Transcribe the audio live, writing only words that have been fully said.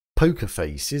Poker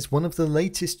Face is one of the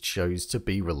latest shows to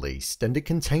be released, and it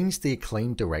contains the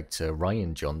acclaimed director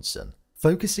Rian Johnson,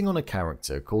 focusing on a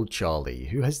character called Charlie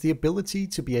who has the ability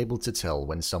to be able to tell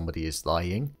when somebody is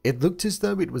lying. It looked as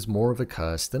though it was more of a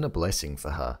curse than a blessing for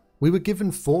her. We were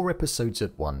given 4 episodes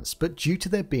at once, but due to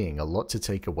there being a lot to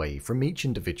take away from each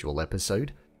individual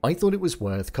episode, I thought it was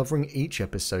worth covering each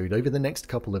episode over the next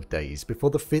couple of days before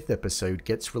the 5th episode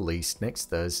gets released next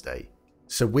Thursday.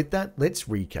 So with that, let's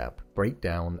recap, break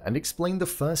down, and explain the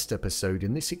first episode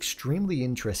in this extremely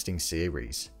interesting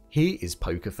series. Here is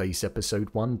Poker Face Episode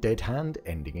 1 Dead Hand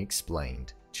Ending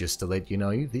Explained. Just to let you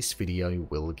know, this video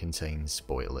will contain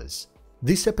spoilers.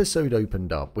 This episode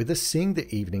opened up with us seeing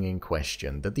the evening in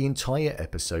question that the entire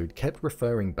episode kept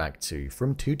referring back to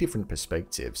from 2 different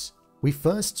perspectives. We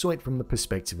first saw it from the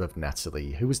perspective of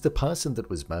Natalie, who was the person that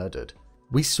was murdered.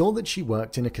 We saw that she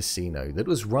worked in a casino that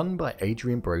was run by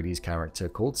Adrian Brody's character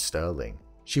called Sterling.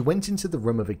 She went into the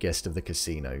room of a guest of the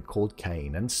casino called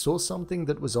Kane and saw something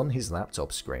that was on his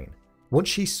laptop screen. What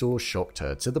she saw shocked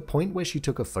her to the point where she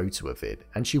took a photo of it,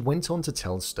 and she went on to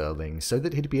tell Sterling so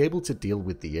that he'd be able to deal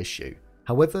with the issue.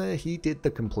 However, he did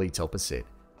the complete opposite.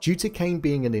 Due to Kane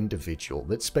being an individual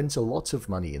that spent a lot of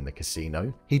money in the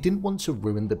casino, he didn't want to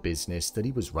ruin the business that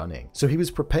he was running, so he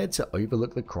was prepared to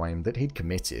overlook the crime that he'd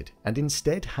committed and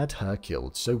instead had her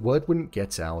killed so word wouldn't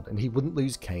get out and he wouldn't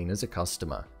lose Kane as a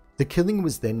customer. The killing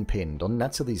was then pinned on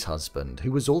Natalie's husband,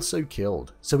 who was also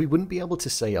killed, so he wouldn't be able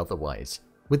to say otherwise.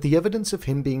 With the evidence of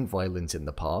him being violent in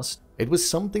the past, it was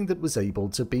something that was able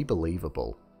to be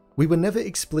believable. We were never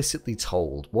explicitly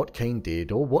told what Kane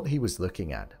did or what he was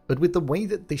looking at, but with the way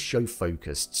that this show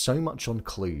focused so much on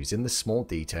clues in the small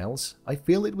details, I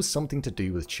feel it was something to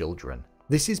do with children.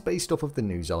 This is based off of the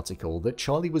news article that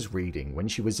Charlie was reading when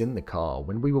she was in the car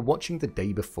when we were watching the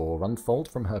day before unfold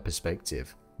from her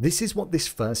perspective. This is what this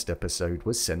first episode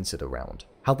was centered around,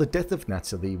 how the death of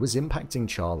Natalie was impacting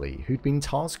Charlie, who'd been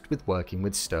tasked with working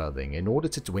with Sterling in order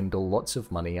to dwindle lots of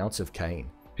money out of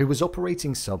Kane, who was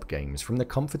operating sub-games from the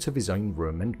comfort of his own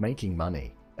room and making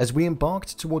money. As we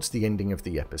embarked towards the ending of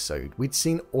the episode, we'd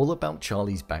seen all about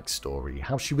Charlie's backstory,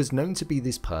 how she was known to be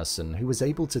this person who was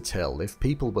able to tell if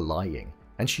people were lying,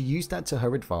 and she used that to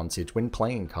her advantage when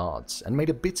playing cards and made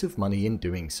a bit of money in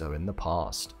doing so in the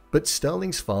past. But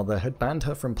Sterling's father had banned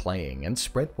her from playing and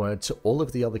spread word to all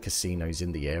of the other casinos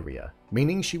in the area,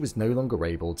 meaning she was no longer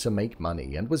able to make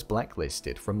money and was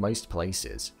blacklisted from most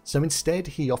places, so instead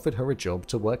he offered her a job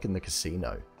to work in the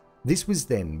casino. This was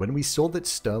then when we saw that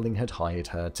Sterling had hired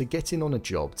her to get in on a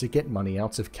job to get money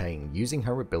out of Kane using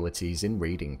her abilities in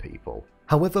reading people.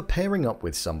 However, pairing up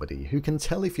with somebody who can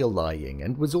tell if you're lying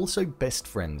and was also best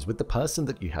friends with the person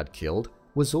that you had killed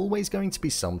was always going to be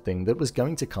something that was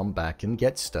going to come back and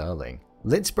get Sterling.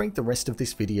 Let's break the rest of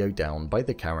this video down by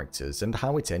the characters and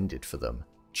how it ended for them.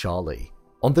 Charlie.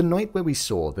 On the night where we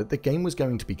saw that the game was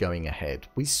going to be going ahead,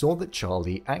 we saw that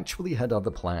Charlie actually had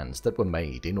other plans that were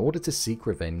made in order to seek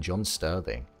revenge on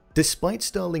Sterling. Despite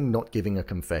Sterling not giving a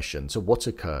confession to what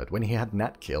occurred when he had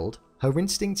Nat killed, her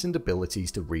instincts and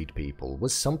abilities to read people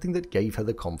was something that gave her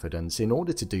the confidence in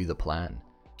order to do the plan.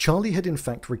 Charlie had in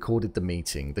fact recorded the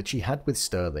meeting that she had with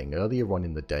Sterling earlier on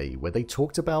in the day where they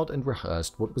talked about and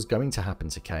rehearsed what was going to happen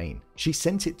to Kane. She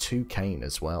sent it to Kane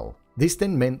as well. This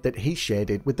then meant that he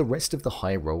shared it with the rest of the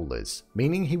high rollers,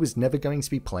 meaning he was never going to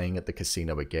be playing at the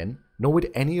casino again, nor would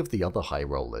any of the other high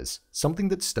rollers, something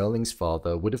that Sterling's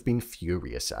father would have been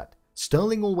furious at.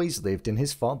 Sterling always lived in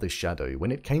his father's shadow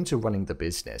when it came to running the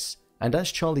business, and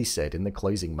as Charlie said in the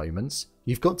closing moments,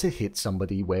 you've got to hit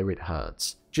somebody where it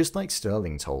hurts, just like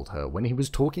Sterling told her when he was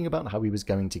talking about how he was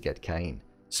going to get Kane.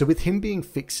 So with him being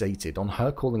fixated on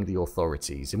her calling the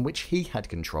authorities in which he had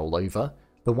control over,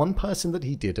 the one person that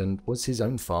he didn't was his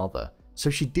own father, so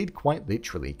she did quite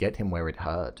literally get him where it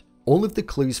hurt. All of the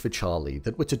clues for Charlie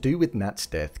that were to do with Nat's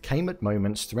death came at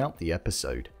moments throughout the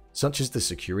episode, such as the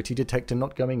security detector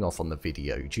not going off on the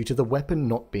video due to the weapon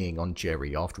not being on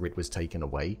Jerry after it was taken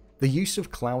away, the use of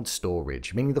cloud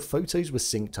storage meaning the photos were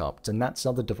synced up to Nat's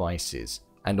other devices,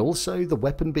 and also the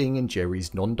weapon being in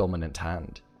Jerry's non-dominant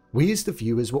hand. We as the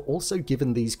viewers were also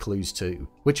given these clues too,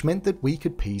 which meant that we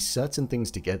could piece certain things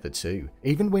together too,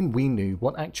 even when we knew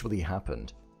what actually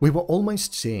happened. We were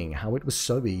almost seeing how it was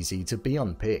so easy to be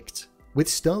unpicked. With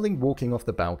Sterling walking off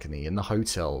the balcony in the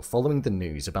hotel following the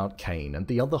news about Kane and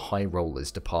the other high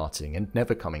rollers departing and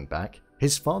never coming back,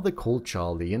 his father called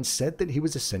Charlie and said that he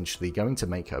was essentially going to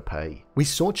make her pay. We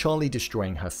saw Charlie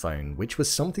destroying her phone, which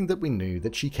was something that we knew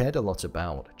that she cared a lot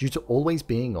about due to always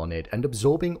being on it and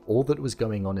absorbing all that was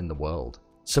going on in the world.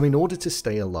 So in order to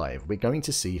stay alive, we're going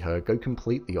to see her go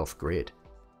completely off grid.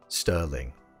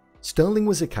 Sterling. Sterling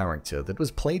was a character that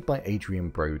was played by Adrian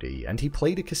Brody, and he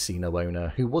played a casino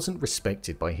owner who wasn't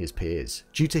respected by his peers,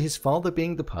 due to his father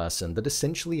being the person that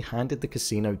essentially handed the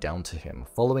casino down to him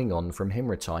following on from him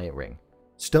retiring.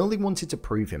 Sterling wanted to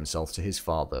prove himself to his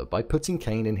father by putting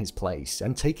Kane in his place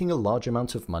and taking a large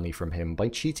amount of money from him by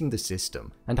cheating the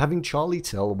system and having Charlie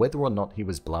tell whether or not he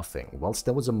was bluffing whilst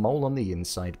there was a mole on the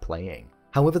inside playing.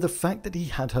 However, the fact that he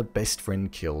had her best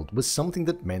friend killed was something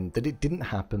that meant that it didn't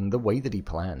happen the way that he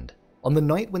planned. On the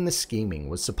night when the scheming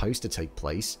was supposed to take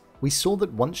place, we saw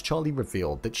that once Charlie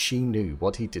revealed that she knew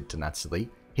what he did to Natalie,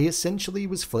 he essentially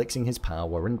was flexing his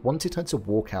power and wanted her to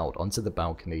walk out onto the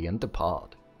balcony and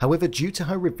depart. However, due to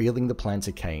her revealing the plan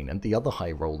to Kane and the other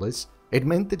high rollers, it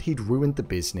meant that he'd ruined the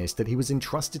business that he was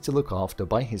entrusted to look after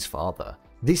by his father.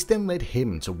 This then led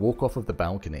him to walk off of the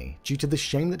balcony due to the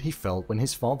shame that he felt when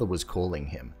his father was calling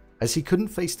him, as he couldn't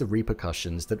face the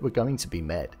repercussions that were going to be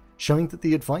met, showing that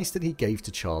the advice that he gave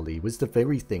to Charlie was the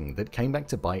very thing that came back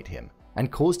to bite him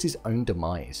and caused his own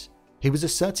demise. He was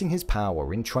asserting his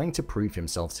power in trying to prove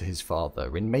himself to his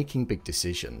father in making big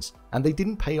decisions, and they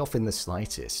didn't pay off in the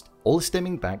slightest, all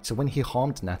stemming back to when he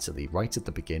harmed Natalie right at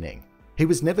the beginning. He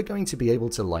was never going to be able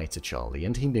to lie to Charlie,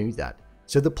 and he knew that,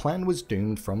 so the plan was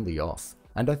doomed from the off,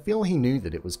 and I feel he knew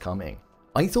that it was coming.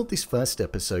 I thought this first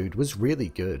episode was really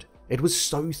good. It was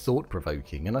so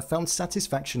thought-provoking, and I found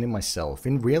satisfaction in myself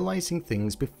in realizing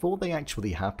things before they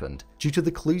actually happened due to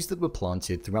the clues that were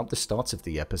planted throughout the start of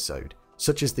the episode,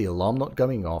 such as the alarm not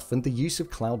going off and the use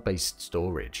of cloud-based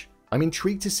storage. I'm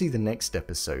intrigued to see the next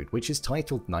episode, which is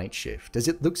titled Night Shift, as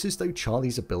it looks as though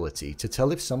Charlie's ability to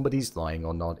tell if somebody's lying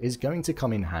or not is going to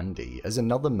come in handy, as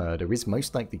another murder is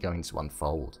most likely going to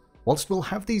unfold. Whilst we'll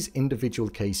have these individual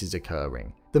cases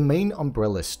occurring, the main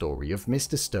umbrella story of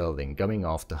Mr. Sterling going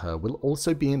after her will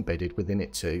also be embedded within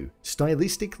it too.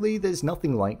 Stylistically, there's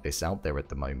nothing like this out there at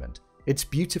the moment. It's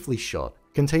beautifully shot,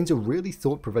 contains a really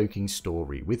thought-provoking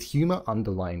story with humour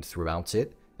underlined throughout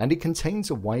it, and it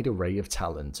contains a wide array of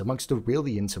talent amongst a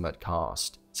really intimate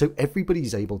cast, so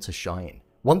everybody's able to shine.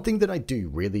 One thing that I do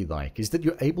really like is that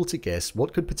you're able to guess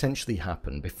what could potentially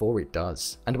happen before it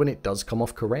does, and when it does come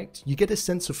off correct, you get a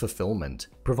sense of fulfillment,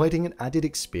 providing an added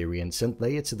experience and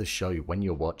layer to the show when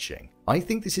you're watching. I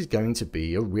think this is going to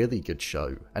be a really good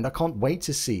show, and I can't wait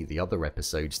to see the other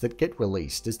episodes that get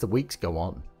released as the weeks go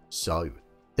on. So,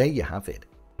 there you have it,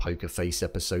 Poker Face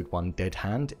Episode 1 Dead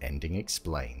Hand Ending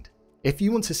Explained. If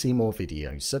you want to see more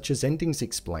videos such as endings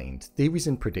explained, theories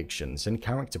and predictions, and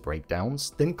character breakdowns,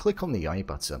 then click on the I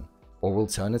button. Or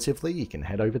alternatively, you can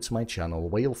head over to my channel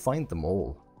where you'll find them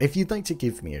all. If you'd like to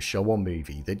give me a show or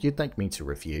movie that you'd like me to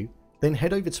review, then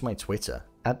head over to my Twitter,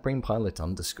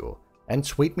 @BrainPilot_, and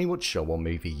tweet me what show or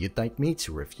movie you'd like me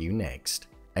to review next.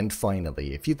 And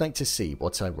finally, if you'd like to see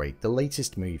what I rate the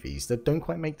latest movies that don't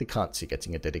quite make the cut to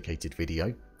getting a dedicated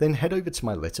video, then head over to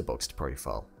my Letterboxd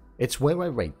profile. It's where I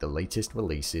rate the latest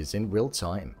releases in real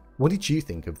time. What did you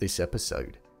think of this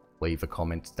episode? Leave a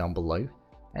comment down below,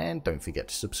 and don't forget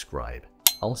to subscribe.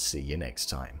 I'll see you next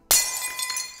time.